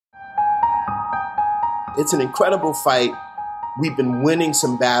It's an incredible fight. We've been winning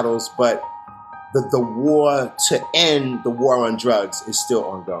some battles, but the war to end the war on drugs is still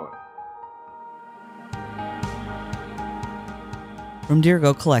ongoing. From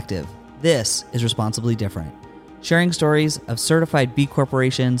Dirigo Collective, this is Responsibly Different, sharing stories of certified B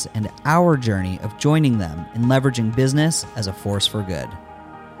corporations and our journey of joining them in leveraging business as a force for good.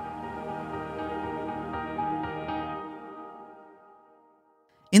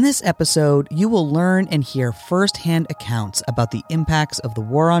 In this episode, you will learn and hear firsthand accounts about the impacts of the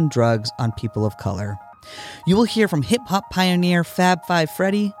war on drugs on people of color. You will hear from hip-hop pioneer Fab Five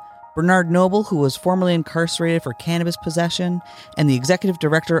Freddy, Bernard Noble, who was formerly incarcerated for cannabis possession, and the executive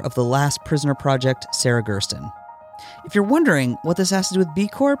director of the Last Prisoner Project, Sarah Gersten. If you're wondering what this has to do with B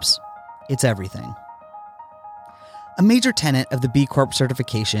Corps, it's everything. A major tenet of the B Corp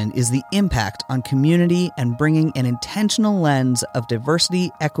certification is the impact on community and bringing an intentional lens of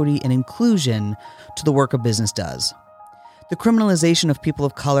diversity, equity, and inclusion to the work a business does. The criminalization of people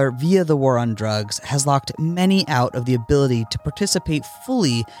of color via the war on drugs has locked many out of the ability to participate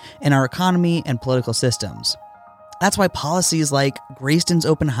fully in our economy and political systems. That's why policies like Grayston's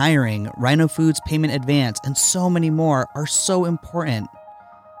open hiring, Rhino Foods payment advance, and so many more are so important.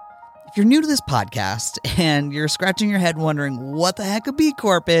 If you're new to this podcast and you're scratching your head wondering what the heck a B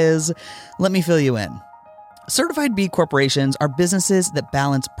Corp is, let me fill you in. Certified B corporations are businesses that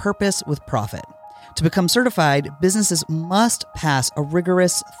balance purpose with profit. To become certified, businesses must pass a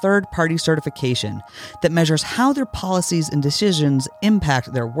rigorous third-party certification that measures how their policies and decisions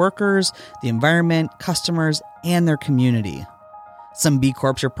impact their workers, the environment, customers, and their community. Some B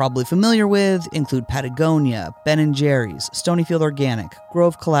Corps you're probably familiar with include Patagonia, Ben & Jerry's, Stonyfield Organic,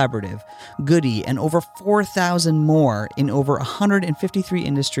 Grove Collaborative, Goody, and over 4,000 more in over 153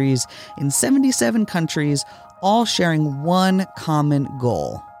 industries in 77 countries, all sharing one common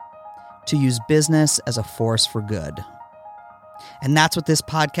goal: to use business as a force for good. And that's what this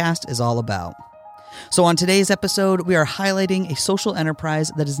podcast is all about. So on today's episode, we are highlighting a social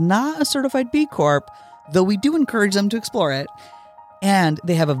enterprise that is not a certified B Corp, though we do encourage them to explore it. And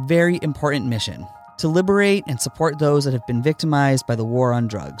they have a very important mission: to liberate and support those that have been victimized by the war on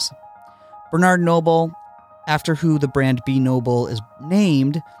drugs. Bernard Noble, after who the brand B Noble is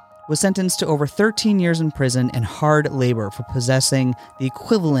named, was sentenced to over 13 years in prison and hard labor for possessing the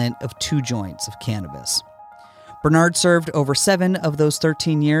equivalent of 2 joints of cannabis. Bernard served over 7 of those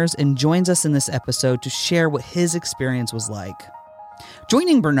 13 years and joins us in this episode to share what his experience was like.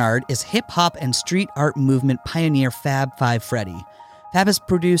 Joining Bernard is hip-hop and street art movement pioneer Fab Five Freddy. Fab has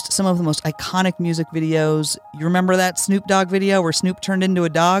produced some of the most iconic music videos. You remember that Snoop Dogg video where Snoop turned into a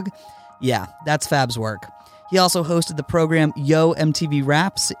dog? Yeah, that's Fab's work. He also hosted the program Yo MTV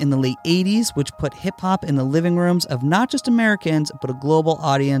Raps in the late 80s, which put hip-hop in the living rooms of not just Americans, but a global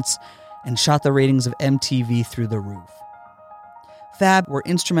audience, and shot the ratings of MTV through the roof. Fab were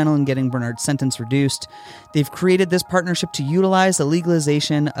instrumental in getting Bernard's sentence reduced. They've created this partnership to utilize the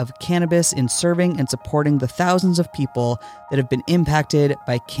legalization of cannabis in serving and supporting the thousands of people that have been impacted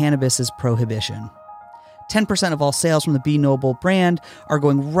by cannabis's prohibition. 10% of all sales from the B Noble brand are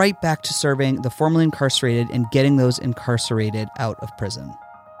going right back to serving the formerly incarcerated and getting those incarcerated out of prison.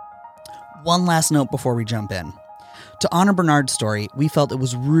 One last note before we jump in. To honor Bernard's story, we felt it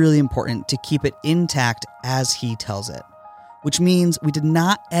was really important to keep it intact as he tells it, which means we did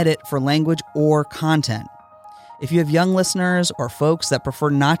not edit for language or content. If you have young listeners or folks that prefer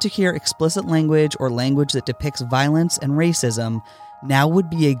not to hear explicit language or language that depicts violence and racism, now would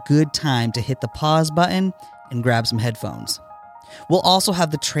be a good time to hit the pause button and grab some headphones. We'll also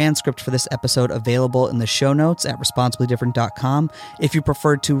have the transcript for this episode available in the show notes at responsiblydifferent.com if you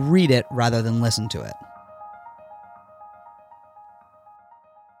prefer to read it rather than listen to it.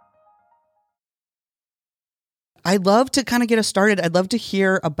 I'd love to kind of get us started. I'd love to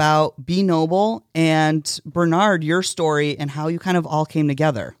hear about B Noble and Bernard, your story and how you kind of all came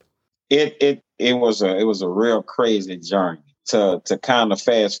together. It was a real crazy journey. To kind of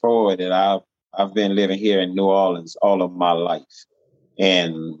fast forward that I've been living here in New Orleans all of my life,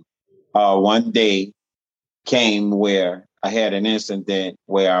 and one day came where I had an incident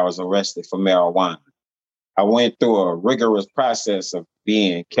where I was arrested for marijuana. I went through a rigorous process of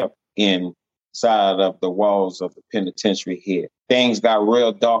being kept inside of the walls of the penitentiary here. Things got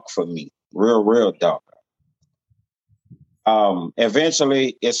real dark for me, real dark.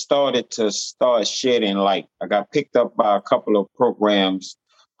 Eventually, it started to shedding light. I got picked up by a couple of programs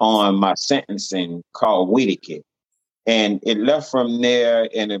on my sentencing called Weediquette. And it left from there,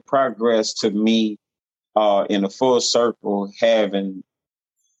 and it progressed to me in a full circle, having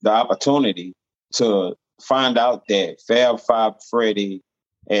the opportunity to find out that Fab Five Freddy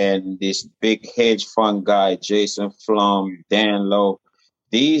and this big hedge fund guy, Jason Flum, Dan Lowe.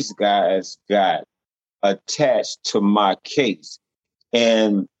 These guys got attached to my case.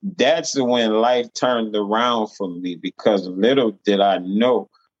 And that's when life turned around for me, because little did I know,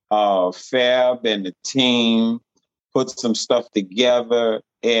 Fab and the team put some stuff together,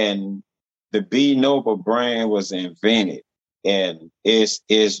 and the B Noble brand was invented. And it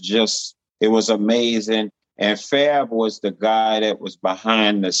was amazing. And Fab was the guy that was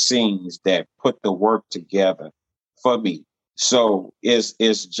behind the scenes that put the work together for me. So it's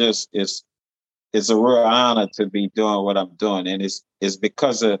a real honor to be doing what I'm doing. And it's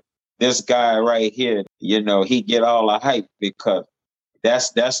because of this guy right here. You know, he get all the hype because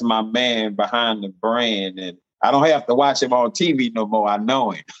that's my man behind the brand. And I don't have to watch him on TV no more. I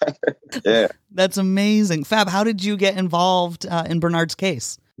know him. Yeah. That's amazing. Fab, how did you get involved in Bernard's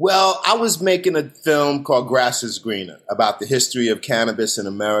case? Well, I was making a film called Grass is Greener about the history of cannabis in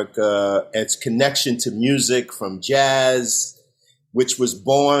America, its connection to music from jazz, which was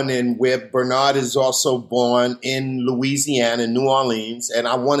born in where Bernard is also born in Louisiana, New Orleans. And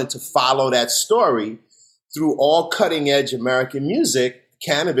I wanted to follow that story through all cutting edge American music.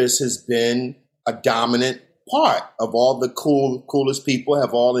 Cannabis has been a dominant part of all the coolest people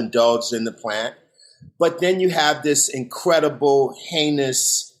have all indulged in the plant. But then you have this incredible,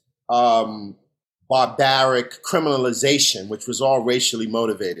 heinous, barbaric criminalization, which was all racially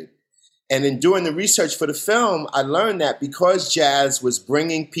motivated. And in doing the research for the film, I learned that because jazz was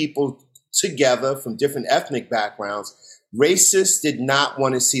bringing people together from different ethnic backgrounds, racists did not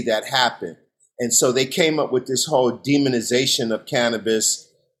want to see that happen. And so they came up with this whole demonization of cannabis,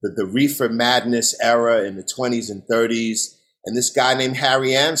 the reefer madness era in the 20s and 30s. And this guy named Harry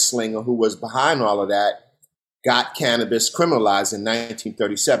Anslinger, who was behind all of that, got cannabis criminalized in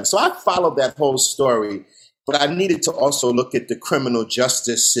 1937. So I followed that whole story. But I needed to also look at the criminal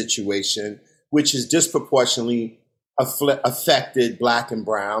justice situation, which has disproportionately affected Black and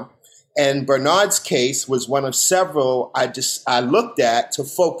brown. And Bernard's case was one of several I looked at to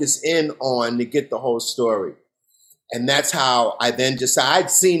focus in on to get the whole story. And that's how I then decided.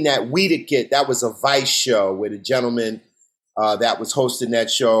 I'd seen that Weed It Get, that was a Vice show where the gentleman that was hosting that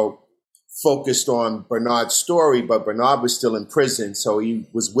show focused on Bernard's story, but Bernard was still in prison, so he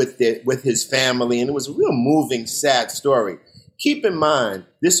was with his family, and it was a real moving, sad story. Keep in mind,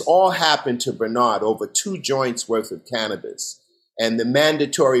 this all happened to Bernard over 2 joints worth of cannabis and the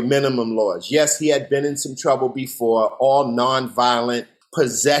mandatory minimum laws. Yes, he had been in some trouble before, all nonviolent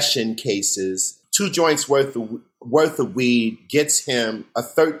possession cases. 2 joints worth of weed gets him a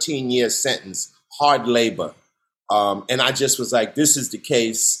 13-year sentence, hard labor. And I just was like, this is the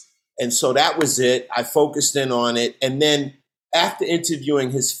case. And so that was it. I focused in on it. And then after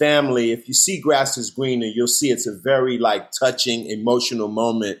interviewing his family, if you see Grass is Greener, you'll see it's a very touching, emotional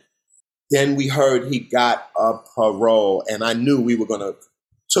moment. Then we heard he got a parole, and I knew we were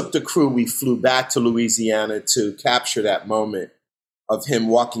took the crew, we flew back to Louisiana to capture that moment of him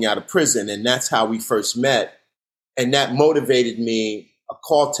walking out of prison. And that's how we first met. And that motivated me, a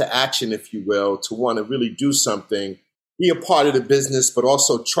call to action, if you will, to want to really do something, be a part of the business, but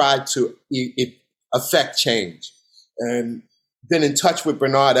also try to affect change. And been in touch with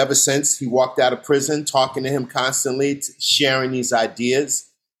Bernard ever since he walked out of prison, talking to him constantly, sharing these ideas,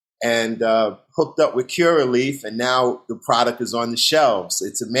 and hooked up with Curaleaf. And now the product is on the shelves.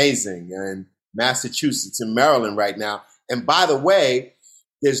 It's amazing. And Massachusetts and Maryland right now. And by the way,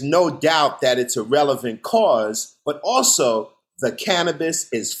 there's no doubt that it's a relevant cause, but also the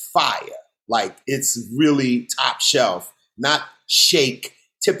cannabis is fire. It's really top shelf, not shake.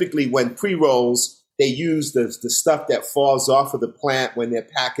 Typically when pre-rolls, they use the stuff that falls off of the plant when they're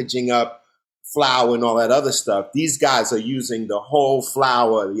packaging up flour and all that other stuff. These guys are using the whole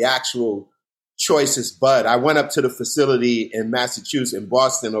flower, the actual choicest bud. I went up to the facility in Massachusetts, in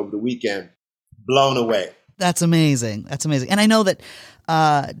Boston over the weekend, blown away. That's amazing. That's amazing. And I know that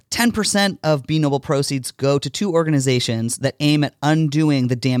 10% of B Noble proceeds go to 2 organizations that aim at undoing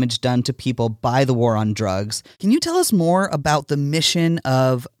the damage done to people by the war on drugs. Can you tell us more about the mission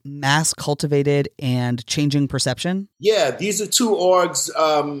of Mass Cultivated and Changing Perception? Yeah, these are 2 orgs.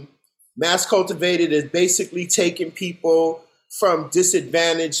 Mass Cultivated is basically taking people from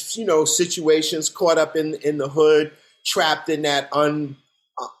disadvantaged, situations, caught up in the hood, trapped in that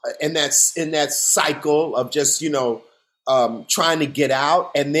in that cycle of just, trying to get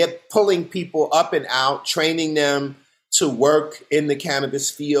out, and they're pulling people up and out, training them to work in the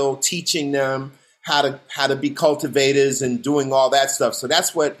cannabis field, teaching them how to be cultivators and doing all that stuff. So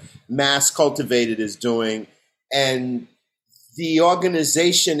that's what Mass Cultivated is doing. And the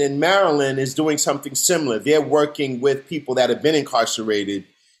organization in Maryland is doing something similar. They're working with people that have been incarcerated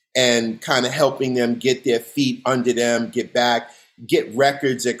and kind of helping them get their feet under them, get back, get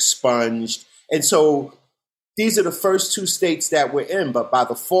records expunged. And so these are the first 2 states that we're in. But by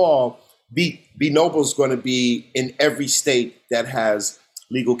the fall, B Noble is going to be in every state that has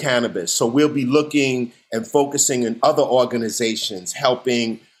legal cannabis. So we'll be looking and focusing in other organizations,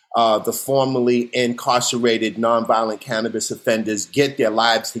 helping the formerly incarcerated nonviolent cannabis offenders get their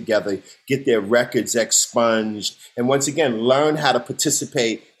lives together, get their records expunged, and once again, learn how to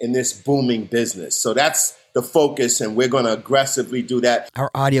participate in this booming business. So that's the focus, and we're going to aggressively do that. Our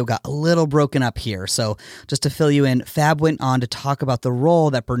audio got a little broken up here, so just to fill you in, Fab went on to talk about the role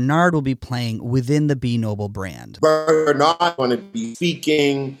that Bernard will be playing within the B Noble brand. Bernard is going to be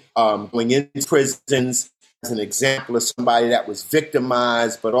speaking, going into prisons as an example of somebody that was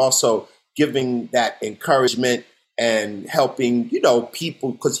victimized, but also giving that encouragement and helping,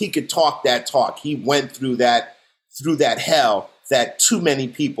 people, because he could talk that talk. He went through that hell that too many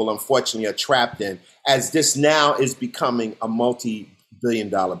people, unfortunately, are trapped in, as this now is becoming a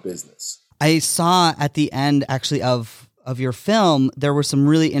multi-billion-dollar business. I saw at the end, actually, of your film, there were some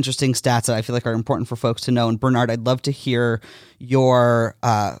really interesting stats that I feel like are important for folks to know. And Bernard, I'd love to hear your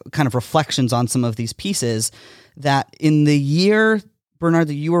kind of reflections on some of these pieces. That in the year, Bernard,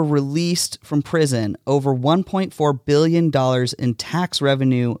 that you were released from prison, over $1.4 billion in tax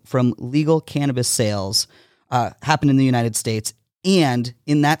revenue from legal cannabis sales happened in the United States. And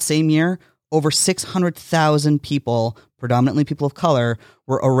in that same year, over 600,000 people, predominantly people of color,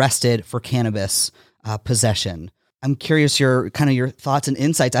 were arrested for cannabis possession. I'm curious your thoughts and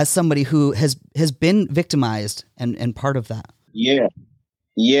insights as somebody who has been victimized and part of that. Yeah.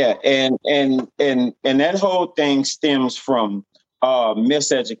 And that whole thing stems from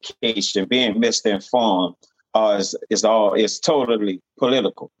miseducation, being misinformed. Is totally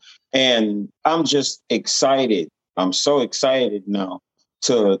political. And I'm just excited. I'm so excited now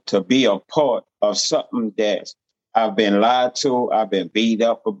to be a part of something that I've been lied to, I've been beat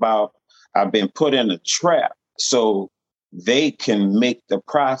up about, I've been put in a trap so they can make the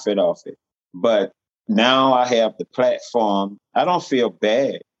profit off it. But now I have the platform. I don't feel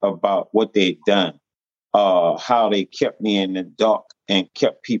bad about what they've done, how they kept me in the dark and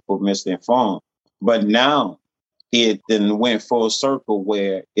kept people misinformed. But now it then went full circle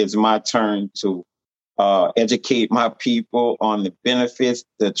where it's my turn to educate my people on the benefits,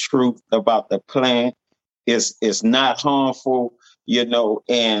 the truth about the plant. It's not harmful,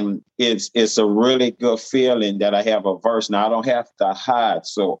 and it's a really good feeling that I have a verse. Now I don't have to hide.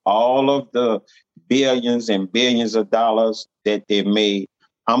 So all of the billions and billions of dollars that they made,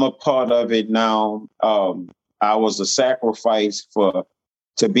 I'm a part of it now. I was a sacrifice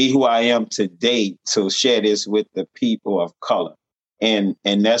to be who I am today, to share this with the people of color. And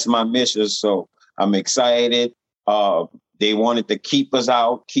that's my mission. So I'm excited. They wanted to keep us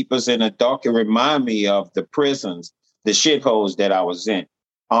out, keep us in the dark, and remind me of the prisons, the shitholes that I was in.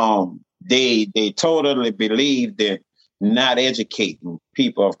 They totally believed in not educating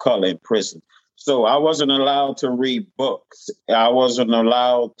people of color in prison. So I wasn't allowed to read books. I wasn't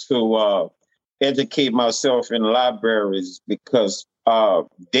allowed to educate myself in libraries because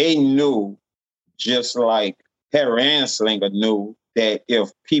they knew, just like Harry Anslinger knew, that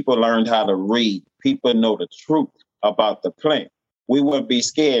if people learned how to read, people know the truth about the plant, we wouldn't be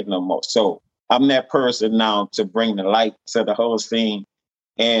scared no more. So I'm that person now to bring the light to the whole scene,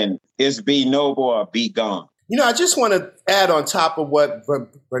 and it's be noble or be gone. I just want to add on top of what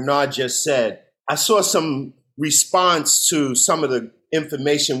Bernard just said. I saw some response to some of the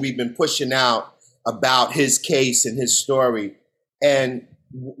information we've been pushing out about his case and his story. And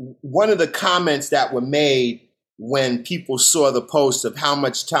one of the comments that were made when people saw the post of how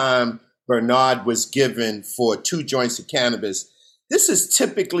much time Bernard was given for 2 joints of cannabis, this is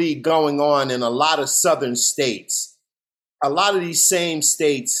typically going on in a lot of southern states. A lot of these same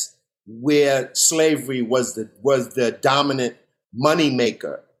states where slavery was the dominant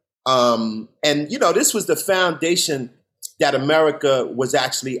moneymaker. And this was the foundation that America was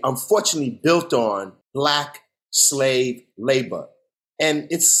actually, unfortunately, built on: Black slave labor. And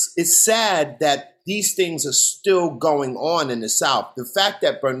it's sad that these things are still going on in the South. The fact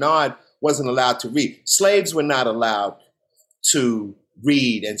that Bernard wasn't allowed to read, slaves were not allowed to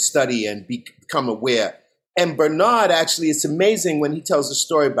read and study and become aware. And Bernard, actually, it's amazing when he tells a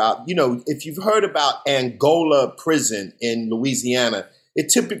story about, if you've heard about Angola prison in Louisiana,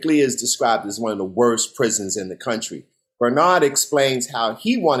 it typically is described as one of the worst prisons in the country. Bernard explains how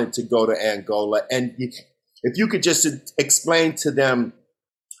he wanted to go to Angola. And if you could just explain to them,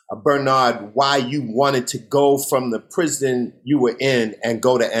 Bernard, why you wanted to go from the prison you were in and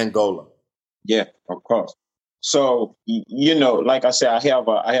go to Angola. Yeah, of course. So, you know, like I said, I have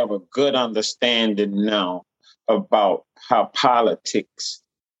a good understanding now about how politics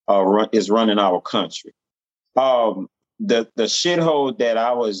is running our country. The shithole that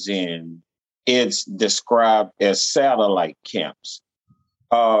I was in, it's described as satellite camps.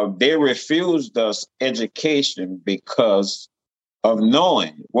 They refused us education because of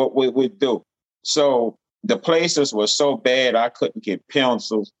knowing what we would do. So the places were so bad, I couldn't get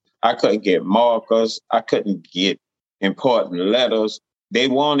pencils, I couldn't get markers, I couldn't get important letters. They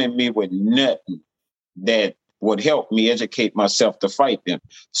wanted me with nothing that would help me educate myself to fight them.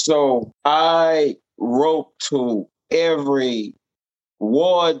 So I wrote to every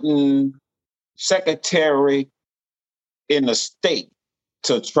warden, secretary in the state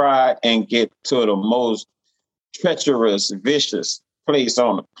to try and get to the most treacherous, vicious place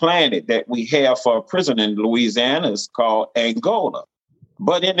on the planet that we have for a prison in Louisiana is called Angola.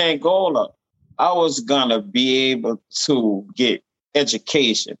 But in Angola, I was gonna be able to get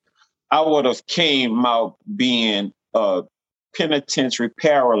education. I would have came out being a penitentiary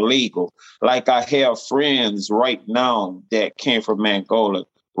paralegal. Like I have friends right now that came from Angola.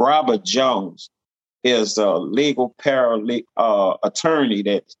 Robert Jones is a legal attorney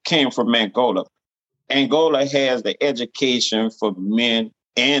that came from Angola. Angola has the education for men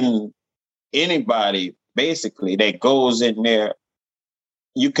and anybody basically that goes in there.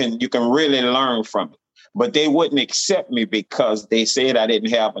 You can really learn from it. But they wouldn't accept me because they said I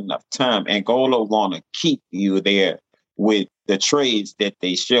didn't have enough time. Angola want to keep you there with the trades that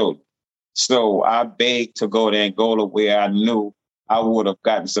they showed. So I begged to go to Angola where I knew I would have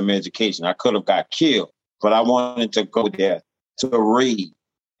gotten some education. I could have got killed, but I wanted to go there to read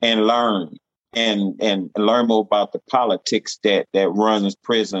and learn and learn more about the politics that runs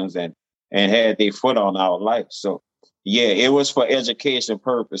prisons and had their foot on our life. So yeah, it was for education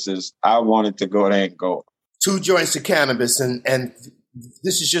purposes. I wanted to go there and go. 2 joints of cannabis, and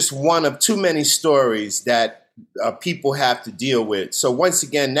this is just one of too many stories that people have to deal with. So once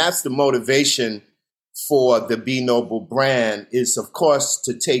again, that's the motivation for the B Noble brand is, of course,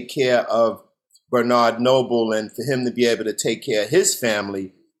 to take care of Bernard Noble and for him to be able to take care of his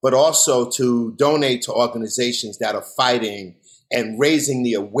family, but also to donate to organizations that are fighting and raising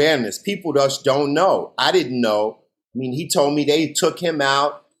the awareness. People just don't know. I didn't know. I mean, he told me they took him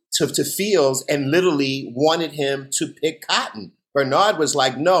out to fields and literally wanted him to pick cotton. Bernard was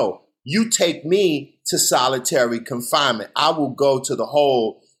like, no, you take me to solitary confinement. I will go to the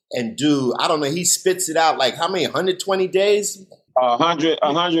hole and do, I don't know, he spits it out like how many, 120 days?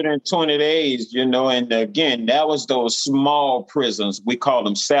 120 days, you know, and again, that was those small prisons. We call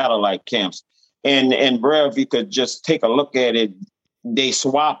them satellite camps. And bro, if you could just take a look at it, they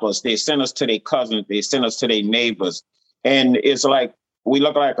swap us. They send us to their cousins. They send us to their neighbors. And it's like, we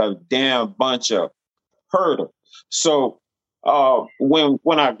look like a damn bunch of herders. So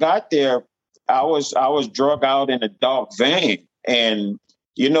when I got there, I was drug out in a dark van. And,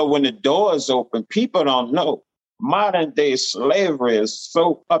 you know, when the doors open, people don't know. Modern day slavery is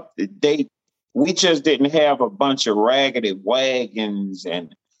so up to date. We just didn't have a bunch of raggedy wagons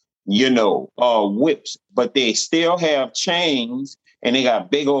and, you know, whips, but they still have chains and they got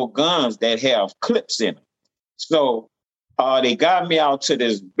big old guns that have clips in them. So they got me out to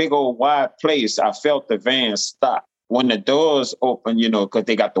this big old wide place. I felt the van stop. When the doors open, you know, because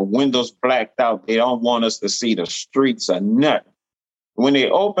they got the windows blacked out, they don't want us to see the streets or nothing. When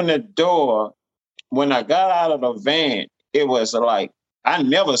they opened the door, when I got out of the van, it was like, I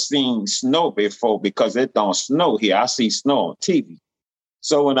never seen snow before because it don't snow here. I see snow on TV.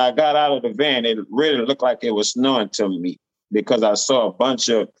 So when I got out of the van, it really looked like it was snowing to me because I saw a bunch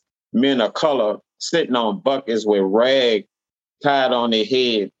of men of color sitting on buckets with rags tied on their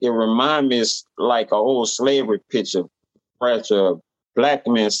head. It reminded me like an old slavery picture, black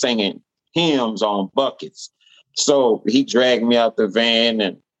men singing hymns on buckets. So he dragged me out the van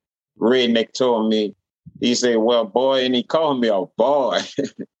and Redneck told me, he said, well, boy, and he called me a boy.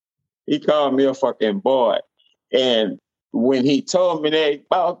 He called me a fucking boy. And when he told me that,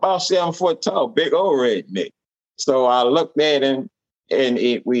 about 7 foot tall, big old redneck. So I looked at him and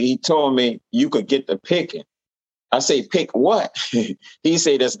he told me, you could get the picking. I say, pick what? He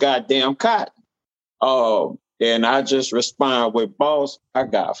said, that's goddamn cotton. And I just respond with, boss, I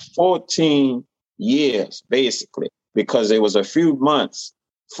got 14 years, basically, because it was a few months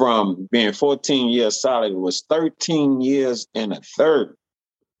from being 14 years solid. It was 13 years and a third.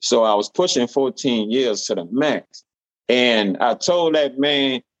 So I was pushing 14 years to the max. And I told that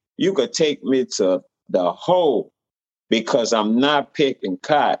man, you could take me to the hole because I'm not picking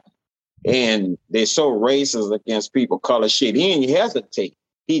cotton. And they're so racist against people color shit. He didn't hesitate.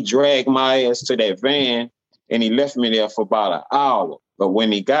 He dragged my ass to that van and he left me there for about an hour. But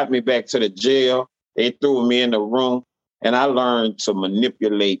when he got me back to the jail, they threw me in the room, and I learned to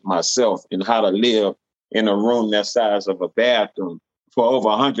manipulate myself and how to live in a room that size of a bathroom for over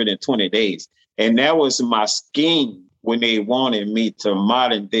 120 days. And that was my scheme when they wanted me to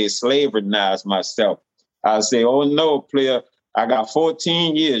modern day slaverynize myself. I say, oh no, player, I got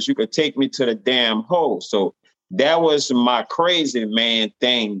 14 years. You could take me to the damn hole. So that was my crazy man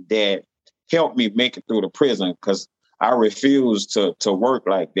thing that helped me make it through the prison, because I refused to work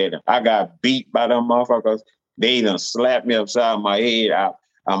like that. I got beat by them motherfuckers. They done slapped me upside my head.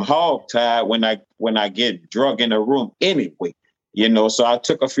 I'm hog-tied when I get drug in the room anyway. You know, so I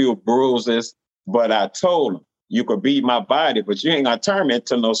took a few bruises, but I told them, you could beat my body, but you ain't gonna turn me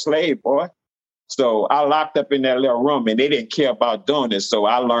into no slave, boy. So I locked up in that little room, and they didn't care about doing it, so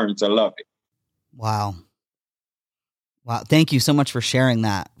I learned to love it. Wow. Wow. Thank you so much for sharing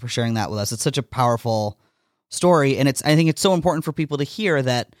that with us. It's such a powerful story. And I think it's so important for people to hear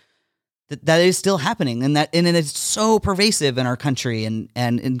that is still happening, and it's so pervasive in our country, and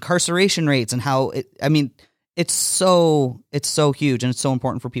incarceration rates, and how it's so huge, and it's so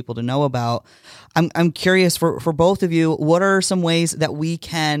important for people to know about. I'm curious for both of you, what are some ways that we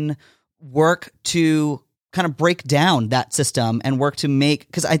can work to kind of break down that system and work to make,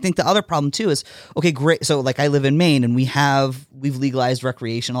 because I think the other problem too is, okay, great. So like I live in Maine, and we've legalized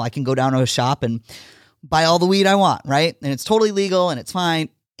recreational. I can go down to a shop and buy all the weed I want, right? And it's totally legal and it's fine.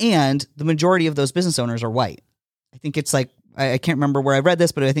 And the majority of those business owners are white. I think it's like, I can't remember where I read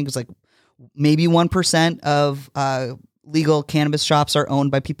this, but I think it's like maybe 1% of legal cannabis shops are owned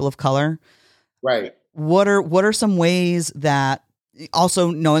by people of color. Right. What are some ways that,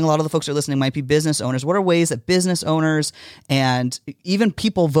 also knowing a lot of the folks who are listening might be business owners, what are ways that business owners and even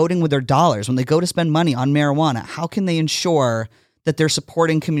people voting with their dollars, when they go to spend money on marijuana, how can they ensure that they're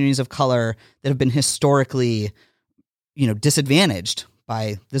supporting communities of color that have been historically, disadvantaged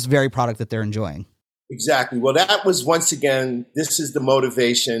by this very product that they're enjoying? Exactly. Well, that was, once again, this is the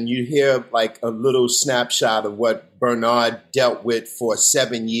motivation. You hear like a little snapshot of what Bernard dealt with for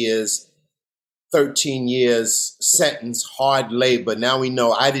 7 years, 13 years sentence, hard labor. Now we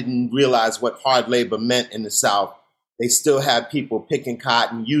know. I didn't realize what hard labor meant in the South. They still have people picking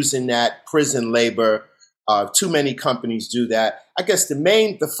cotton, using that prison labor. Too many companies do that. I guess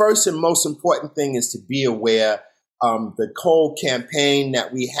the first and most important thing is to be aware. The whole campaign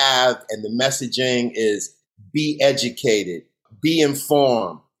that we have and the messaging is be educated, be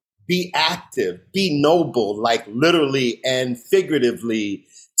informed, be active, be noble, like literally and figuratively,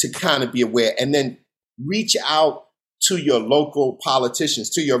 to kind of be aware, and then reach out to your local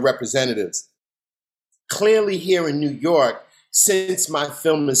politicians, to your representatives. Clearly here in New York, since my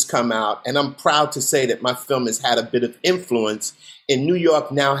film has come out, and I'm proud to say that my film has had a bit of influence, in New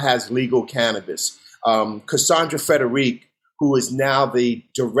York now has legal cannabis. Cassandra Frederique, who is now the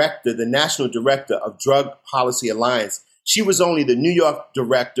national director of Drug Policy Alliance, she was only the New York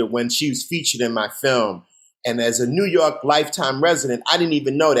director when she was featured in my film. And as a New York lifetime resident, I didn't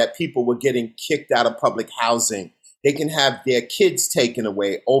even know that people were getting kicked out of public housing. They can have their kids taken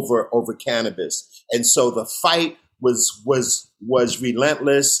away over cannabis. And so the fight was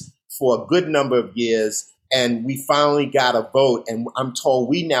relentless for a good number of years. And we finally got a vote. And I'm told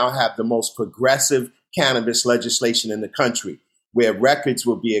we now have the most progressive cannabis legislation in the country, where records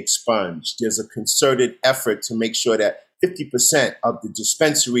will be expunged. There's a concerted effort to make sure that 50% of the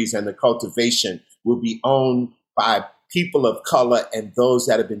dispensaries and the cultivation will be owned by people of color and those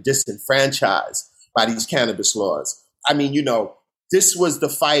that have been disenfranchised by these cannabis laws. I mean, this was the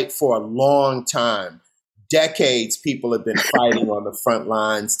fight for a long time. Decades, people have been fighting on the front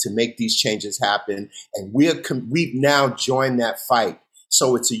lines to make these changes happen. And we've now joined that fight.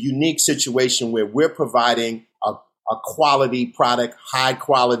 So it's a unique situation where we're providing a quality product, high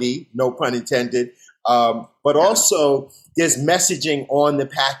quality, no pun intended. But also there's messaging on the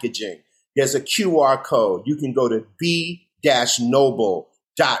packaging. There's a QR code. You can go to b-noble.com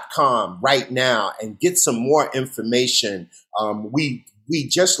right now and get some more information. We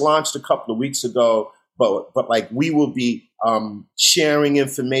just launched a couple of weeks ago, but like we will be sharing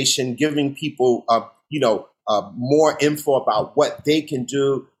information, giving people more info about what they can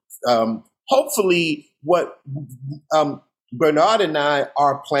do. Hopefully, what Bernard and I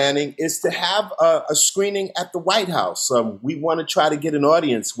are planning is to have a screening at the White House. We want to try to get an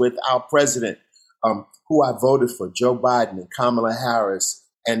audience with our president, who I voted for, Joe Biden and Kamala Harris,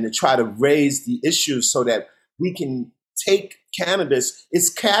 and to try to raise the issues so that we can take cannabis.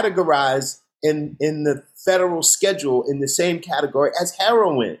 It's categorized in the federal schedule in the same category as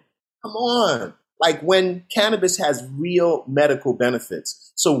heroin. Come on. Like when cannabis has real medical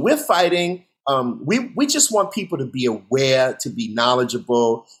benefits. So we're fighting we just want people to be aware, to be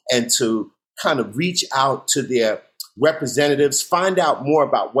knowledgeable, and to kind of reach out to their representatives, find out more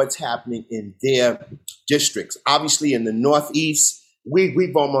about what's happening in their districts. Obviously, in the Northeast,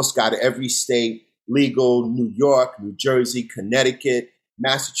 we've almost got every state legal: New York, New Jersey, Connecticut,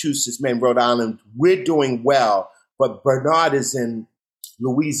 Massachusetts, Maine, Rhode Island. We're doing well, but Bernard is in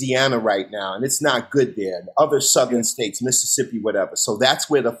Louisiana right now, and it's not good there. And other southern states, Mississippi, whatever. So that's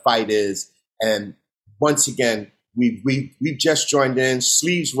where the fight is. And once again, we've just joined in,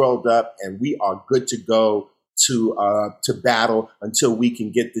 sleeves rolled up, and we are good to go to battle until we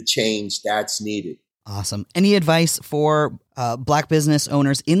can get the change that's needed. Awesome. Any advice for Black business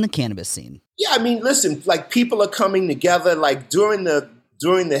owners in the cannabis scene? Yeah, I mean, listen, like people are coming together. Like during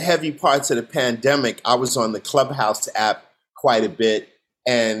the heavy parts of the pandemic, I was on the Clubhouse app quite a bit.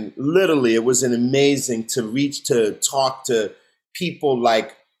 And literally, it was an amazing to talk to people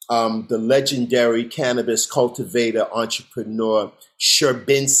like the legendary cannabis cultivator, entrepreneur,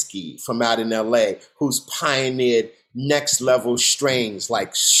 Sherbinski from out in LA, who's pioneered next level strains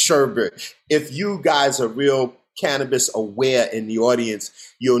like Sherbet. If you guys are real cannabis aware in the audience,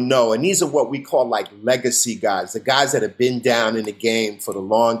 you'll know. And these are what we call like legacy guys, the guys that have been down in the game for the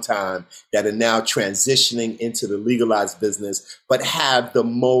long time, that are now transitioning into the legalized business, but have the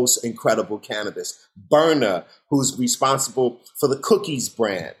most incredible cannabis. Berner, who's responsible for the Cookies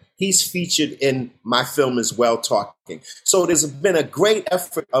brand. He's featured in my film as well, Talking. So there's been a great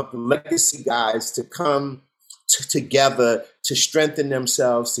effort of the legacy guys to come together to strengthen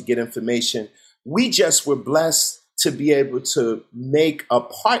themselves, to get information. We just were blessed to be able to make a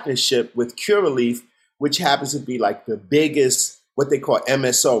partnership with Curaleaf, which happens to be like the biggest, what they call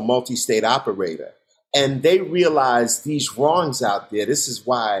MSO, multi-state operator. And they realized these wrongs out there. This is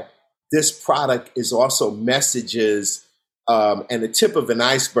why this product is also messages and the tip of an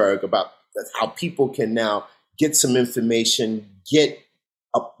iceberg about how people can now get some information,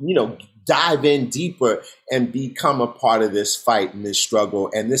 dive in deeper and become a part of this fight and this struggle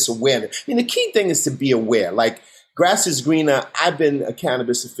and this awareness. I mean, the key thing is to be aware. Like, grass is greener. I've been a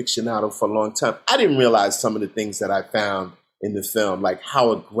cannabis aficionado for a long time. I didn't realize some of the things that I found in the film, like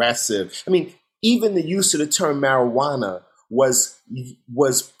how aggressive. I mean, even the use of the term marijuana was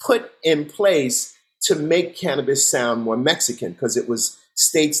put in place to make cannabis sound more Mexican, because it was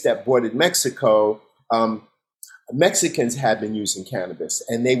states that bordered Mexico. Mexicans had been using cannabis,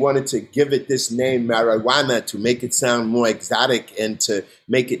 and they wanted to give it this name, marijuana, to make it sound more exotic and to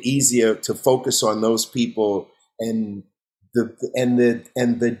make it easier to focus on those people, and the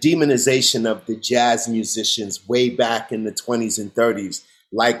demonization of the jazz musicians way back in the 20s and 30s,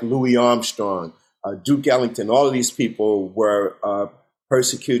 like Louis Armstrong, Duke Ellington. All of these people were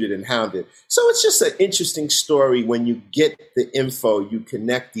persecuted and hounded. So it's just an interesting story. When you get the info, you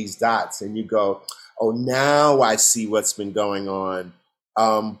connect these dots and you go, oh, now I see what's been going on.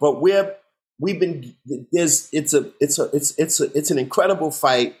 But it's an incredible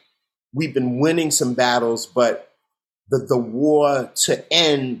fight. We've been winning some battles, but the war to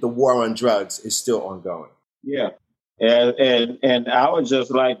end the war on drugs is still ongoing. Yeah. And I would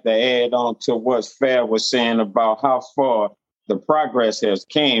just like to add on to what Fab was saying about how far the progress has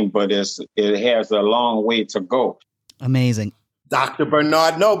came, but it has a long way to go. Amazing. Dr.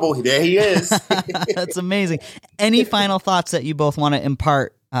 Bernard Noble, there he is. That's amazing. Any final thoughts that you both want to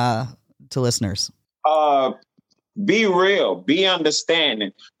impart to listeners? Be real, be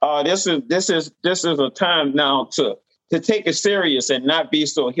understanding. This is a time now to take it serious and not be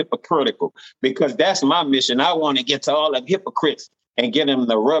so hypocritical, because that's my mission. I want to get to all the hypocrites and get them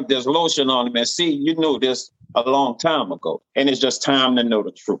to rub this lotion on them and see, you knew this a long time ago, and it's just time to know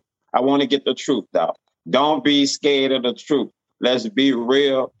the truth. I want to get the truth out. Don't be scared of the truth. Let's be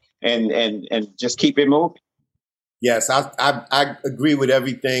real and just keep it moving. Yes, I agree with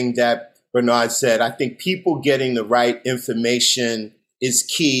everything that Bernard said. I think people getting the right information is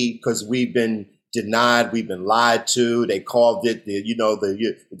key, because we've been denied, we've been lied to. They called it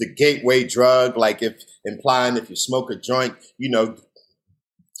the gateway drug, like implying if you smoke a joint, you'll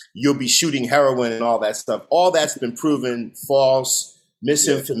be shooting heroin and all that stuff. All that's been proven false,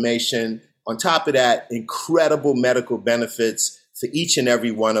 misinformation. On top of that, incredible medical benefits for each and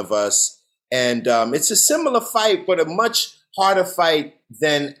every one of us. And it's a similar fight, but a much harder fight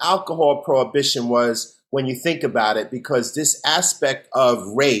than alcohol prohibition was when you think about it, because this aspect of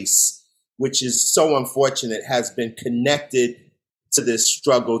race, which is so unfortunate, has been connected to this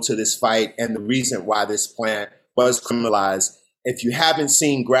struggle, to this fight, and the reason why this plant was criminalized. If you haven't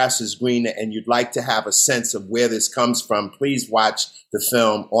seen Grass is Greener and you'd like to have a sense of where this comes from, please watch the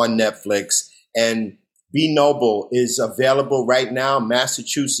film on Netflix. And Be Noble is available right now,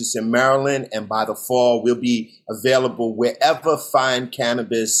 Massachusetts and Maryland, and by the fall will be available wherever fine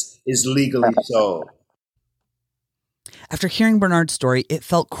cannabis is legally sold. After hearing Bernard's story, it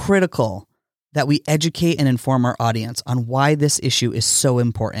felt critical that we educate and inform our audience on why this issue is so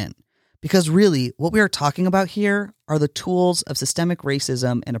important. Because really, what we are talking about here are the tools of systemic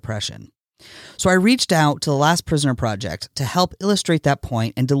racism and oppression. So I reached out to the Last Prisoner Project to help illustrate that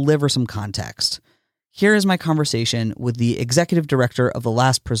point and deliver some context. Here is my conversation with the executive director of the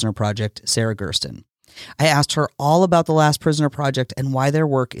Last Prisoner Project, Sarah Gersten. I asked her all about the Last Prisoner Project and why their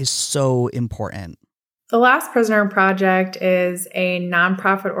work is so important. The Last Prisoner Project is a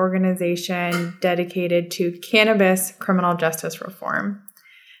nonprofit organization dedicated to cannabis criminal justice reform.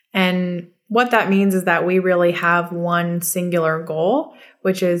 And what that means is that we really have one singular goal,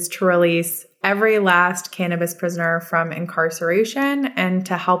 which is to release every last cannabis prisoner from incarceration and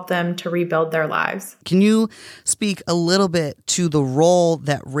to help them to rebuild their lives. Can you speak a little bit to the role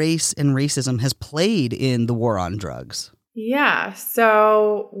that race and racism has played in the war on drugs? Yeah.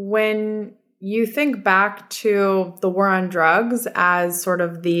 So when you think back to the war on drugs as sort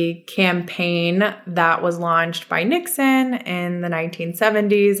of the campaign that was launched by Nixon in the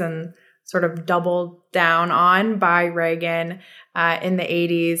 1970s and sort of doubled down on by Reagan in the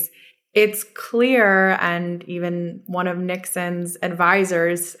 80s, it's clear, and even one of Nixon's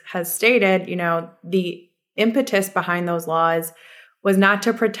advisors has stated, the impetus behind those laws was not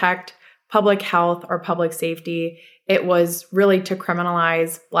to protect public health or public safety. It was really to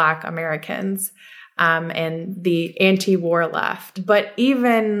criminalize Black Americans and the anti-war left. But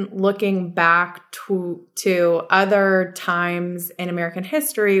even looking back to other times in American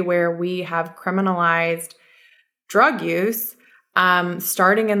history where we have criminalized drug use,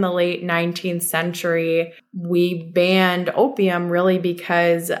 starting in the late 19th century, we banned opium really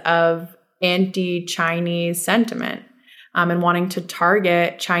because of anti-Chinese sentiment and wanting to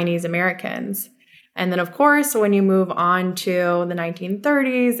target Chinese Americans. And then, of course, when you move on to the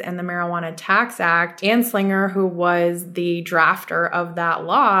 1930s and the Marijuana Tax Act, Anslinger, who was the drafter of that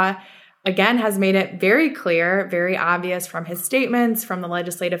law, again has made it very clear, very obvious from his statements, from the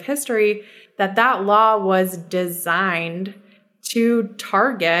legislative history, that that law was designed to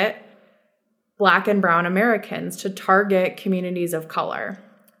target Black and brown Americans, to target communities of color.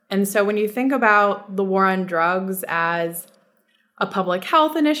 And so when you think about the war on drugs as a public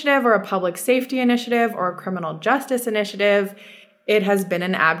health initiative or a public safety initiative or a criminal justice initiative, it has been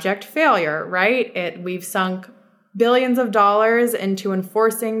an abject failure, right? We've sunk billions of dollars into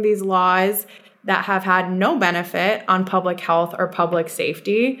enforcing these laws that have had no benefit on public health or public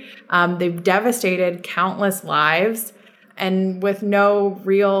safety. They've devastated countless lives, and with no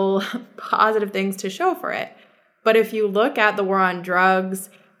real positive things to show for it. But if you look at the war on drugs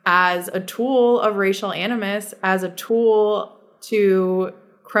as a tool of racial animus, as a tool to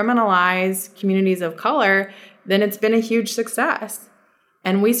criminalize communities of color, then it's been a huge success.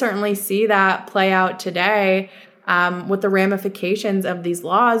 And we certainly see that play out today with the ramifications of these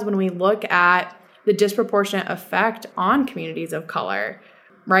laws when we look at the disproportionate effect on communities of color.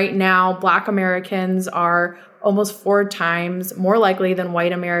 Right now, Black Americans are almost 4 times more likely than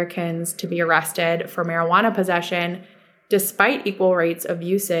white Americans to be arrested for marijuana possession, despite equal rates of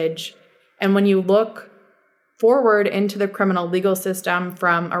usage. And when you look forward into the criminal legal system,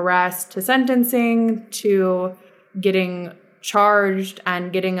 from arrest to sentencing to getting charged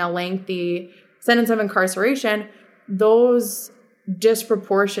and getting a lengthy sentence of incarceration, those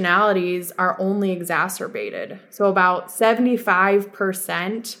disproportionalities are only exacerbated. So about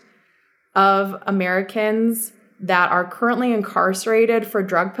 75% of Americans that are currently incarcerated for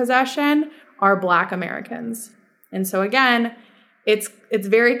drug possession are Black Americans. And so again, it's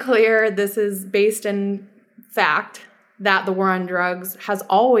very clear, this is based in fact, that the war on drugs has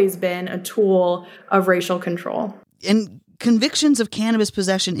always been a tool of racial control. And convictions of cannabis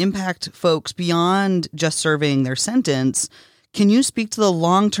possession impact folks beyond just serving their sentence. Can you speak to the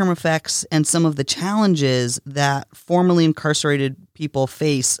long-term effects and some of the challenges that formerly incarcerated people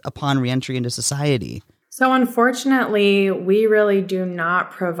face upon reentry into society? So unfortunately, we really do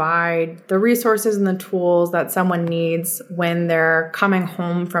not provide the resources and the tools that someone needs when they're coming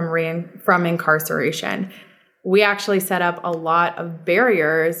home from incarceration. We actually set up a lot of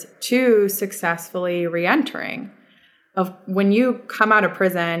barriers to successfully reentering. When you come out of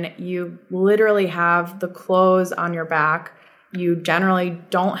prison, you literally have the clothes on your back. You generally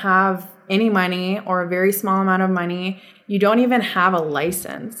don't have any money or a very small amount of money. You don't even have a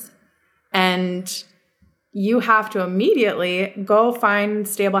license. And you have to immediately go find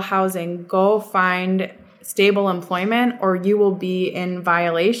stable housing, go find stable employment, or you will be in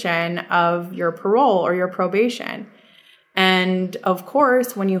violation of your parole or your probation. And of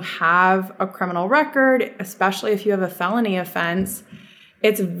course, when you have a criminal record, especially if you have a felony offense,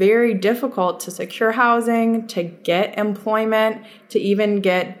 it's very difficult to secure housing, to get employment, to even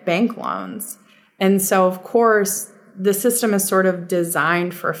get bank loans. And so, of course, the system is sort of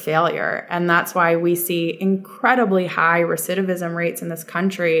designed for failure. And that's why we see incredibly high recidivism rates in this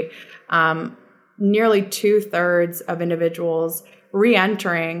country. Nearly 2/3 of individuals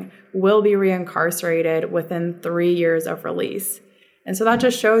re-entering will be reincarcerated within 3 years of release. And so that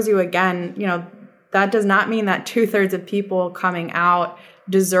just shows you again, that does not mean that 2/3 of people coming out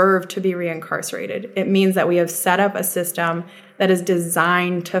deserve to be reincarcerated. It means that we have set up a system that is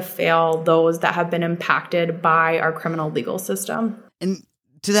designed to fail those that have been impacted by our criminal legal system. And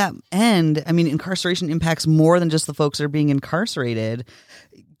to that end, I mean, incarceration impacts more than just the folks that are being incarcerated.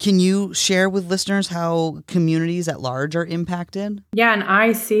 Can you share with listeners how communities at large are impacted? Yeah, and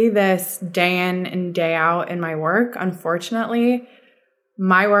I see this day in and day out in my work. Unfortunately,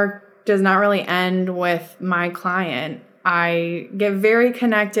 my work does not really end with my client. I get very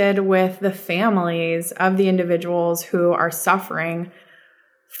connected with the families of the individuals who are suffering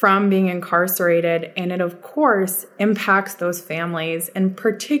from being incarcerated. And it, of course, impacts those families, and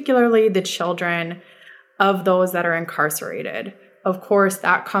particularly the children of those that are incarcerated. Of course,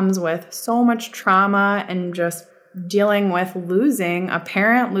 that comes with so much trauma and just dealing with losing a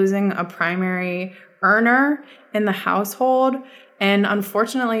parent, losing a primary earner in the household. And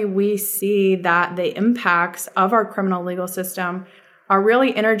unfortunately, we see that the impacts of our criminal legal system are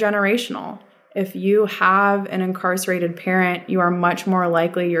really intergenerational. If you have an incarcerated parent, you are much more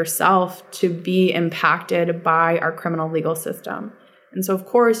likely yourself to be impacted by our criminal legal system. And so, of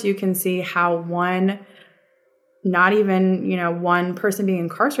course, you can see how one person being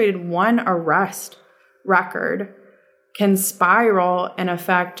incarcerated, one arrest record can spiral and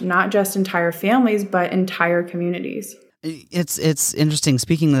affect not just entire families, but entire communities. It's interesting.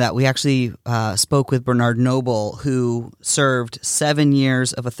 Speaking of that, we actually spoke with Bernard Noble, who served 7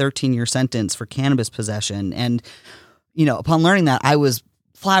 years of a 13-year sentence for cannabis possession. And, upon learning that, I was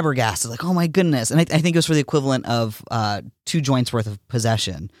flabbergasted, like, oh my goodness. And I think it was for the equivalent of 2 joints worth of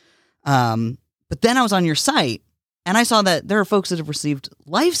possession. But then I was on your site and I saw that there are folks that have received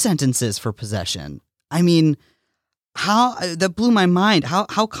life sentences for possession. I mean, that blew my mind.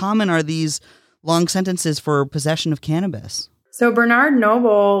 How common are these long sentences for possession of cannabis? So Bernard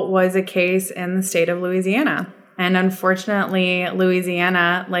Noble was a case in the state of Louisiana. And unfortunately,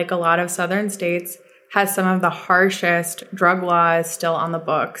 Louisiana, like a lot of southern states, has some of the harshest drug laws still on the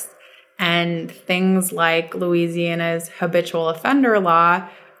books. And things like Louisiana's habitual offender law,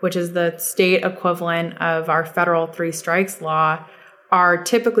 which is the state equivalent of our federal 3 strikes law, are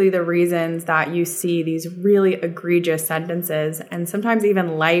typically the reasons that you see these really egregious sentences and sometimes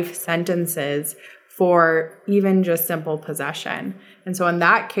even life sentences for even just simple possession. And so in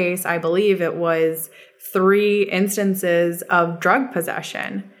that case, I believe it was 3 instances of drug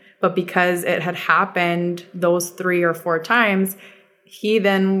possession. But because it had happened those 3 or 4 times, he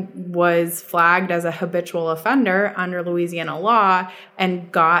then was flagged as a habitual offender under Louisiana law and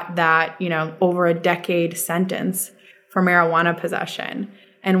got that, over a decade sentence for marijuana possession.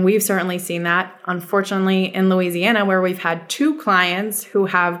 And we've certainly seen that, unfortunately, in Louisiana, where we've had 2 clients who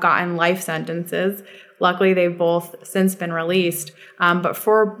have gotten life sentences. Luckily, they've both since been released, but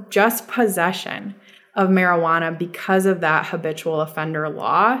for just possession of marijuana because of that habitual offender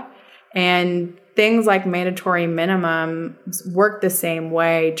law. And things like mandatory minimums work the same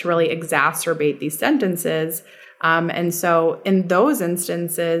way to really exacerbate these sentences. And so in those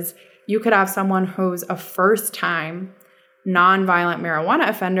instances, you could have someone who's a first-time nonviolent marijuana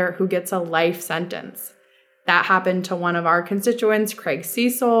offender who gets a life sentence. That happened to one of our constituents, Craig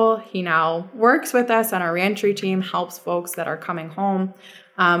Cecil. He now works with us on our reentry team, helps folks that are coming home.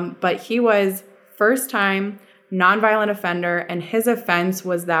 But he was first-time nonviolent offender, and his offense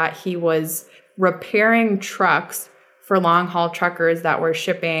was that he was repairing trucks for long-haul truckers that were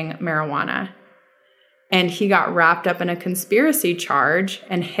shipping marijuana. And he got wrapped up in a conspiracy charge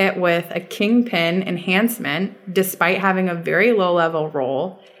and hit with a kingpin enhancement despite having a very low-level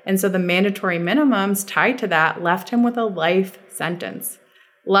role. And so the mandatory minimums tied to that left him with a life sentence.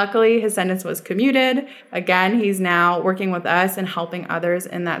 Luckily, his sentence was commuted. Again, he's now working with us and helping others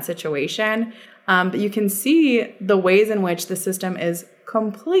in that situation. But you can see the ways in which the system is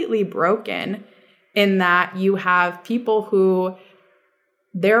completely broken, in that you have people who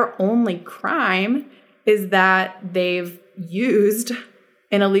their only crime is that they've used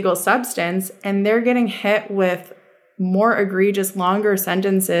an illegal substance and they're getting hit with more egregious, longer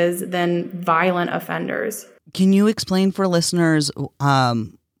sentences than violent offenders. Can you explain for listeners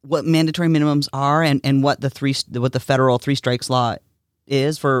what mandatory minimums are and what the federal three strikes law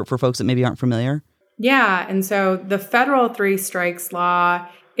is for folks that maybe aren't familiar? Yeah. And so the federal three strikes law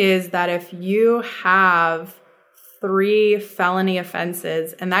is that if you have 3 felony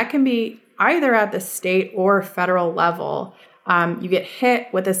offenses, and that can be either at the state or federal level, you get hit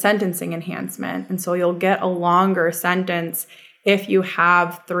with a sentencing enhancement. And so you'll get a longer sentence if you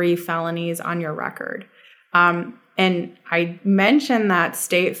have 3 felonies on your record. And I mention that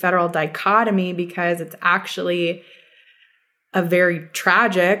state-federal dichotomy because it's actually a very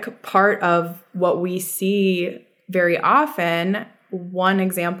tragic part of what we see very often. One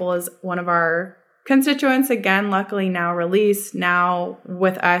example is one of our constituents, again, luckily now released, now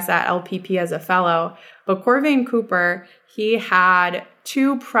with us at LPP as a fellow. But Corvain Cooper, he had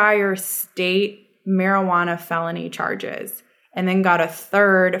 2 prior state marijuana felony charges and then got a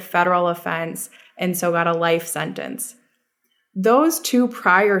 3rd federal offense and so got a life sentence. Those 2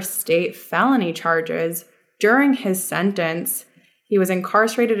 prior state felony charges, during his sentence, he was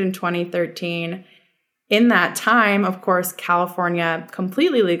incarcerated in 2013. In that time, of course, California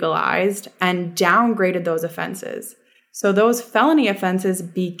completely legalized and downgraded those offenses. So those felony offenses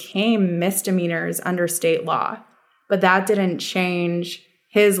became misdemeanors under state law. But that didn't change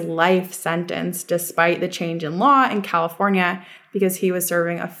his life sentence despite the change in law in California because he was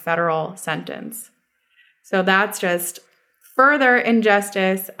serving a federal sentence. So that's just further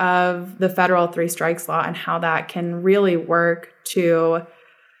injustice of the federal three strikes law and how that can really work to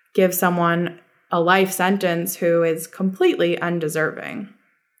give someone a life sentence who is completely undeserving.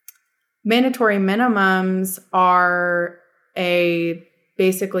 Mandatory minimums are a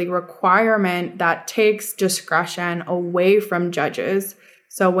basically requirement that takes discretion away from judges.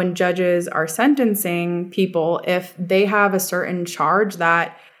 So when judges are sentencing people, if they have a certain charge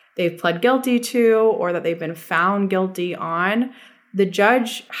that they've pled guilty to or that they've been found guilty on, the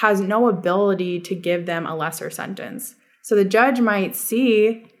judge has no ability to give them a lesser sentence. So the judge might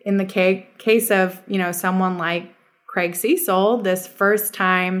see in the case of, someone like Craig Cecil, this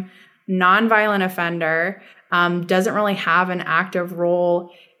first-time nonviolent offender, doesn't really have an active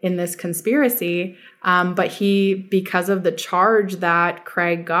role in this conspiracy, but he, because of the charge that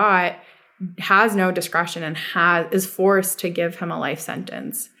Craig got, has no discretion and is forced to give him a life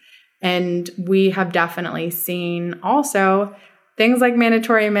sentence. And we have definitely seen also things like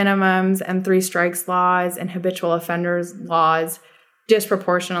mandatory minimums and three strikes laws and habitual offenders laws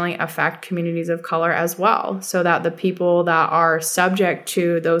disproportionately affect communities of color as well, so that the people that are subject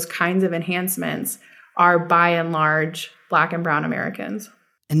to those kinds of enhancements are by and large Black and brown Americans.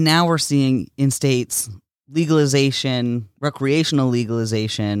 And now we're seeing in states legalization, recreational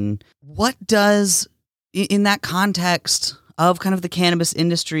legalization. What does, in that context of kind of the cannabis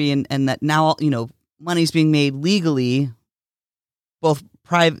industry and that now, money's being made legally, both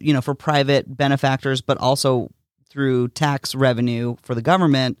private, for private benefactors, but also through tax revenue for the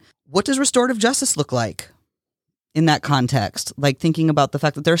government, what does restorative justice look like in that context? Like thinking about the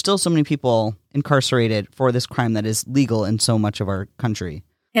fact that there are still so many people incarcerated for this crime that is legal in so much of our country.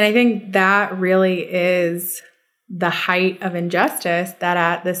 And I think that really is the height of injustice, that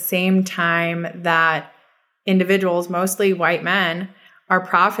at the same time that individuals, mostly white men, are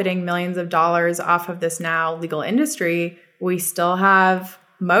profiting millions of dollars off of this now legal industry, we still have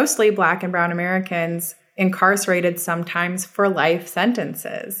mostly Black and brown Americans incarcerated sometimes for life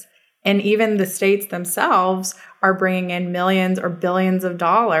sentences. And even the states themselves are bringing in millions or billions of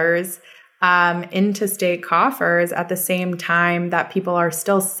dollars into state coffers at the same time that people are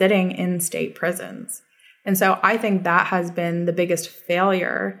still sitting in state prisons. And so I think that has been the biggest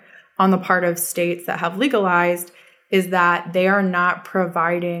failure on the part of states that have legalized, is that they are not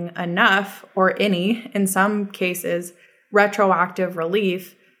providing enough or any, in some cases, retroactive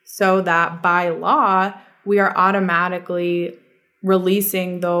relief, so that by law, we are automatically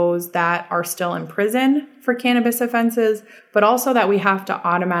releasing those that are still in prison for cannabis offenses, but also that we have to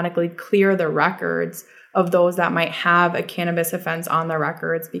automatically clear the records of those that might have a cannabis offense on their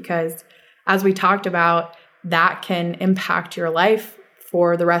records, because as we talked about, that can impact your life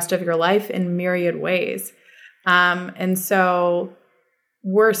for the rest of your life in myriad ways. And so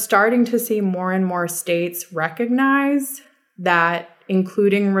we're starting to see more and more states recognize that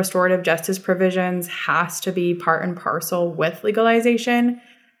including restorative justice provisions has to be part and parcel with legalization.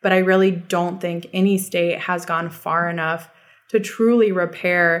 But I really don't think any state has gone far enough to truly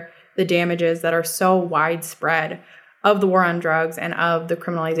repair the damages that are so widespread of the war on drugs and of the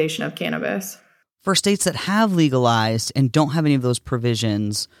criminalization of cannabis. For states that have legalized and don't have any of those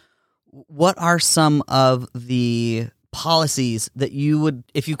provisions, what are some of the policies that you would,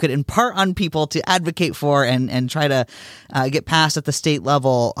 if you could impart on people to advocate for and try to get passed at the state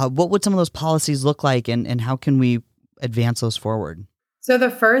level, what would some of those policies look like, and how can we advance those forward? So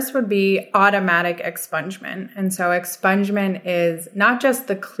the first would be automatic expungement. And so expungement is not just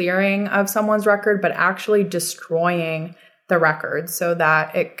the clearing of someone's record, but actually destroying the record so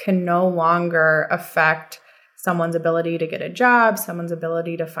that it can no longer affect someone's ability to get a job, someone's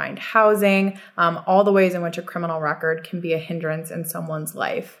ability to find housing, all the ways in which a criminal record can be a hindrance in someone's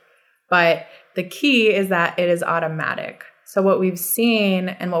life. But the key is that it is automatic. So what we've seen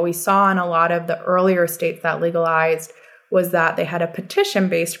and what we saw in a lot of the earlier states that legalized was that they had a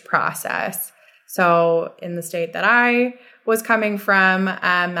petition-based process. So in the state that I was coming from,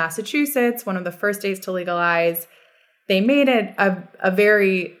 Massachusetts, one of the first states to legalize, they made it a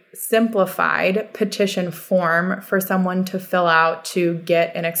very simplified petition form for someone to fill out to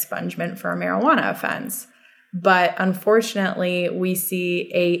get an expungement for a marijuana offense. But unfortunately, we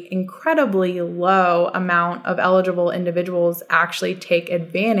see an incredibly low amount of eligible individuals actually take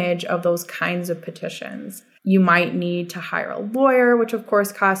advantage of those kinds of petitions. You might need to hire a lawyer, which of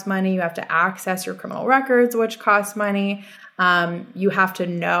course costs money. You have to access your criminal records, which costs money. You have to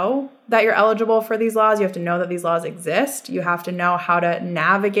know that you're eligible for these laws. You have to know that these laws exist. You have to know how to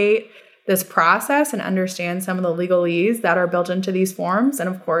navigate this process and understand some of the legalese that are built into these forms. And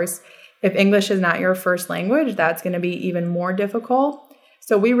of course, if English is not your first language, that's going to be even more difficult.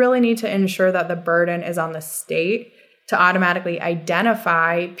 So we really need to ensure that the burden is on the state to automatically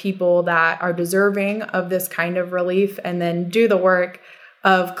identify people that are deserving of this kind of relief and then do the work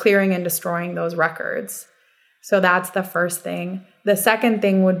of clearing and destroying those records. So that's the first thing. The second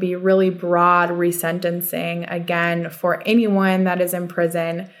thing would be really broad resentencing, again, for anyone that is in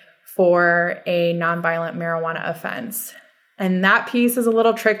prison for a nonviolent marijuana offense. And that piece is a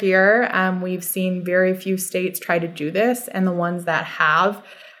little trickier. We've seen very few states try to do this, and the ones that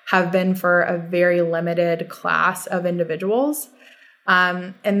have been for a very limited class of individuals.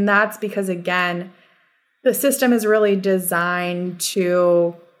 And that's because, again, the system is really designed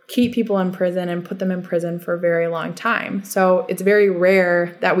to keep people in prison and put them in prison for a very long time. So it's very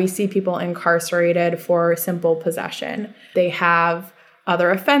rare that we see people incarcerated for simple possession. They have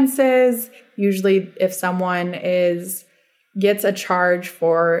other offenses. Usually if someone gets a charge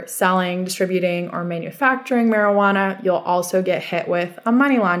for selling, distributing, or manufacturing marijuana, you'll also get hit with a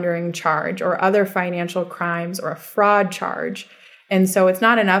money laundering charge or other financial crimes or a fraud charge. And so it's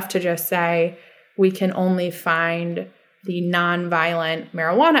not enough to just say we can only find the nonviolent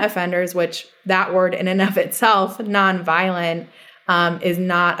marijuana offenders, which that word in and of itself, nonviolent, is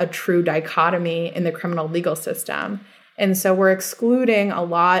not a true dichotomy in the criminal legal system. And so we're excluding a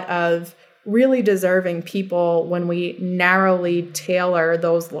lot of really deserving people when we narrowly tailor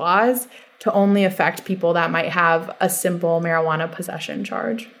those laws to only affect people that might have a simple marijuana possession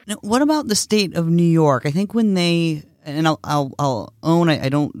charge. Now, what about the state of New York? I think when they, and I'll own, I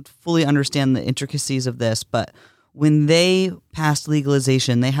don't fully understand the intricacies of this, but when they passed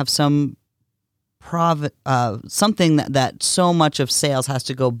legalization, they have some something that so much of sales has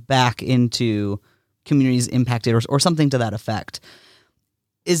to go back into communities impacted or something to that effect.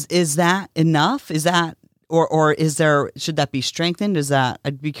 Is that enough? Is that or is there, should that be strengthened?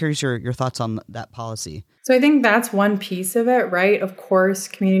 I'd be curious your thoughts on that policy. So I think that's one piece of it, right? Of course,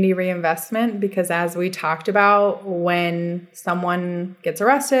 community reinvestment, because as we talked about, when someone gets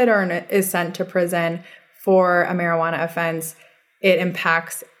arrested or is sent to prison for a marijuana offense, it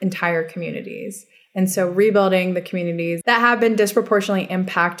impacts entire communities. And so rebuilding the communities that have been disproportionately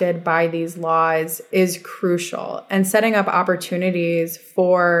impacted by these laws is crucial. And setting up opportunities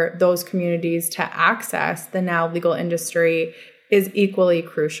for those communities to access the now legal industry is equally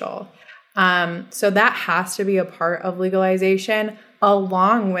crucial. So that has to be a part of legalization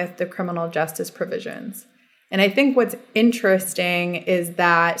along with the criminal justice provisions. And I think what's interesting is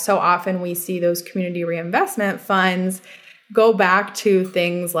that so often we see those community reinvestment funds go back to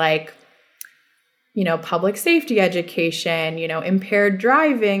things like, public safety education, impaired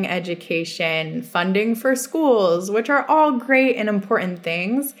driving education, funding for schools, which are all great and important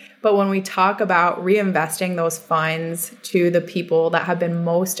things. But when we talk about reinvesting those funds to the people that have been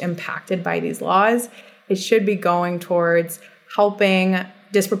most impacted by these laws, it should be going towards helping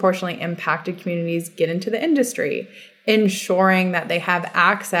disproportionately impacted communities get into the industry, ensuring that they have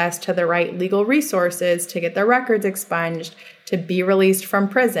access to the right legal resources to get their records expunged, to be released from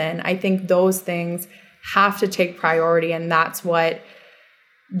prison. I think those things have to take priority, and that's what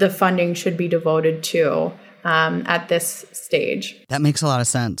the funding should be devoted to at this stage. That makes a lot of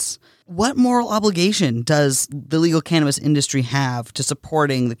sense. What moral obligation does the legal cannabis industry have to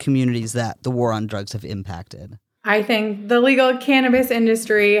supporting the communities that the war on drugs have impacted? I think the legal cannabis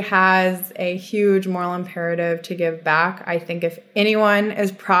industry has a huge moral imperative to give back. I think if anyone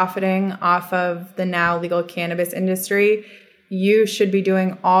is profiting off of the now legal cannabis industry, you should be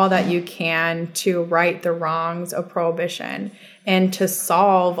doing all that you can to right the wrongs of prohibition and to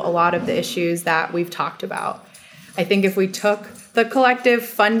solve a lot of the issues that we've talked about. I think if we took the collective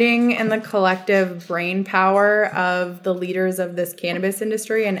funding and the collective brain power of the leaders of this cannabis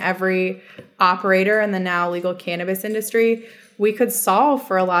industry and every operator in the now legal cannabis industry, we could solve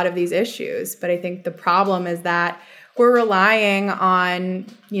for a lot of these issues. But I think the problem is that we're relying on,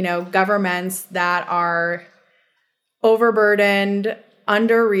 governments that are overburdened,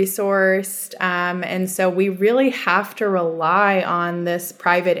 under-resourced, and so we really have to rely on this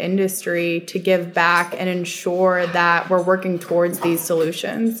private industry to give back and ensure that we're working towards these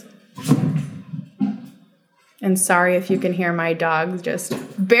solutions. And sorry if you can hear my dogs just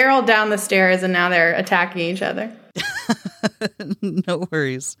barrel down the stairs and now they're attacking each other. No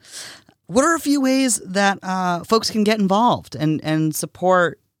worries. What are a few ways that folks can get involved and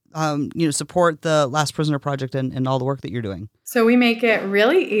support support the Last Prisoner Project and all the work that you're doing? So we make it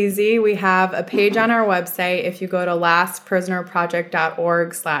really easy. We have a page on our website. If you go to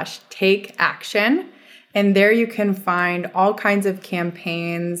lastprisonerproject.org/takeaction, and there you can find all kinds of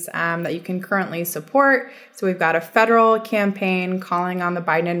campaigns that you can currently support. So we've got a federal campaign calling on the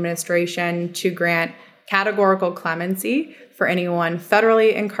Biden administration to grant categorical clemency for anyone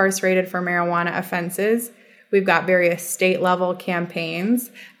federally incarcerated for marijuana offenses. We've got various state-level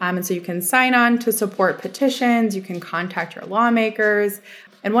campaigns, and so you can sign on to support petitions. You can contact your lawmakers.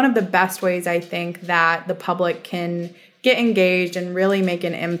 And one of the best ways I think that the public can get engaged and really make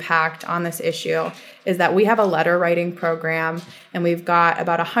an impact on this issue is that we have a letter writing program, and we've got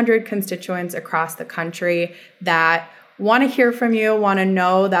about 100 constituents across the country that want to hear from you, want to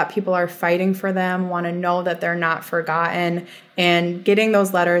know that people are fighting for them, want to know that they're not forgotten. And getting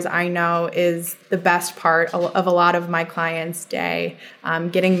those letters, I know, is the best part of a lot of my clients' day.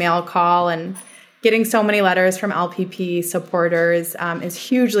 Getting mail call and getting so many letters from LPP supporters is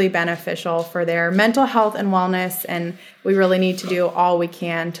hugely beneficial for their mental health and wellness, and we really need to do all we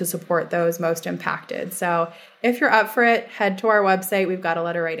can to support those most impacted. So if you're up for it, head to our website. We've got a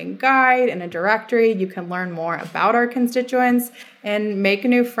letter writing guide and a directory. You can learn more about our constituents and make a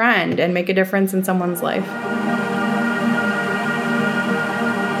new friend and make a difference in someone's life.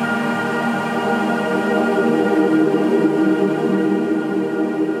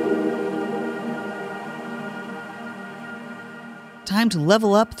 Time to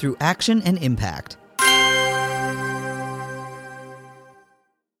level up through action and impact.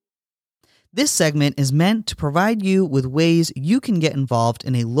 This segment is meant to provide you with ways you can get involved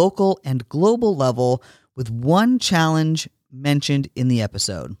in a local and global level with one challenge mentioned in the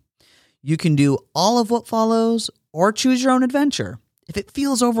episode. You can do all of what follows or choose your own adventure. If it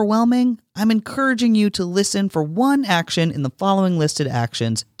feels overwhelming, I'm encouraging you to listen for one action in the following listed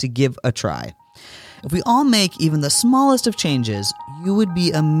actions to give a try. If we all make even the smallest of changes, you would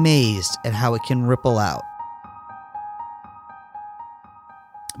be amazed at how it can ripple out.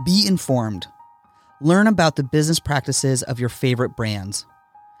 Be informed. Learn about the business practices of your favorite brands.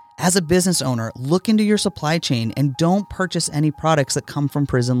 As a business owner, look into your supply chain and don't purchase any products that come from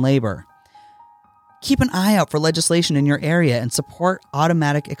prison labor. Keep an eye out for legislation in your area and support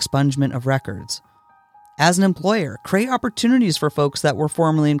automatic expungement of records. As an employer, create opportunities for folks that were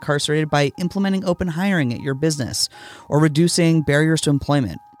formerly incarcerated by implementing open hiring at your business or reducing barriers to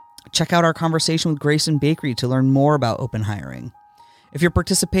employment. Check out our conversation with Grayson Bakery to learn more about open hiring. If you're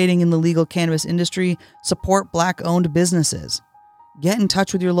participating in the legal cannabis industry, support Black-owned businesses. Get in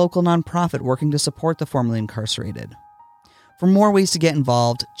touch with your local nonprofit working to support the formerly incarcerated. For more ways to get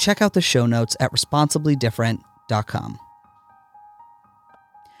involved, check out the show notes at responsiblydifferent.com.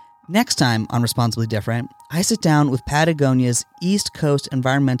 Next time on Responsibly Different, I sit down with Patagonia's East Coast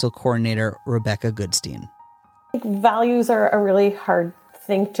Environmental Coordinator, Rebecca Goodstein. Values are a really hard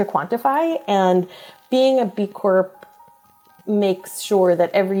thing to quantify, and being a B Corp makes sure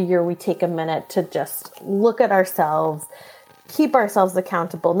that every year we take a minute to just look at ourselves, keep ourselves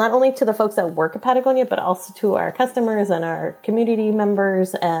accountable, not only to the folks that work at Patagonia, but also to our customers and our community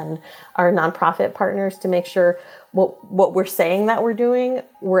members and our nonprofit partners to make sure what we're saying that we're doing,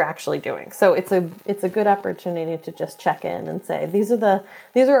 we're actually doing. So it's a good opportunity to just check in and say, these are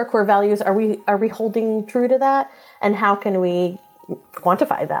our core values. Are we holding true to that? And how can we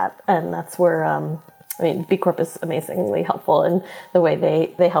quantify that? And that's where, B Corp is amazingly helpful in the way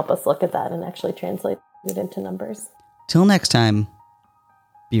they help us look at that and actually translate it into numbers. Till next time,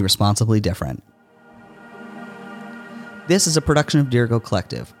 Be responsibly different. This is a production of Dirigo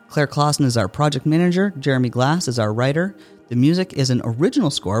Collective. Claire Clausen is our project manager. Jeremy Glass is our writer. The music is an original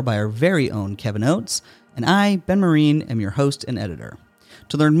score by our very own Kevin Oates. And I, Ben Marine, am your host and editor.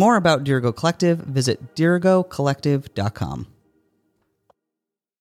 To learn more about Dirigo Collective, visit dirigocollective.com.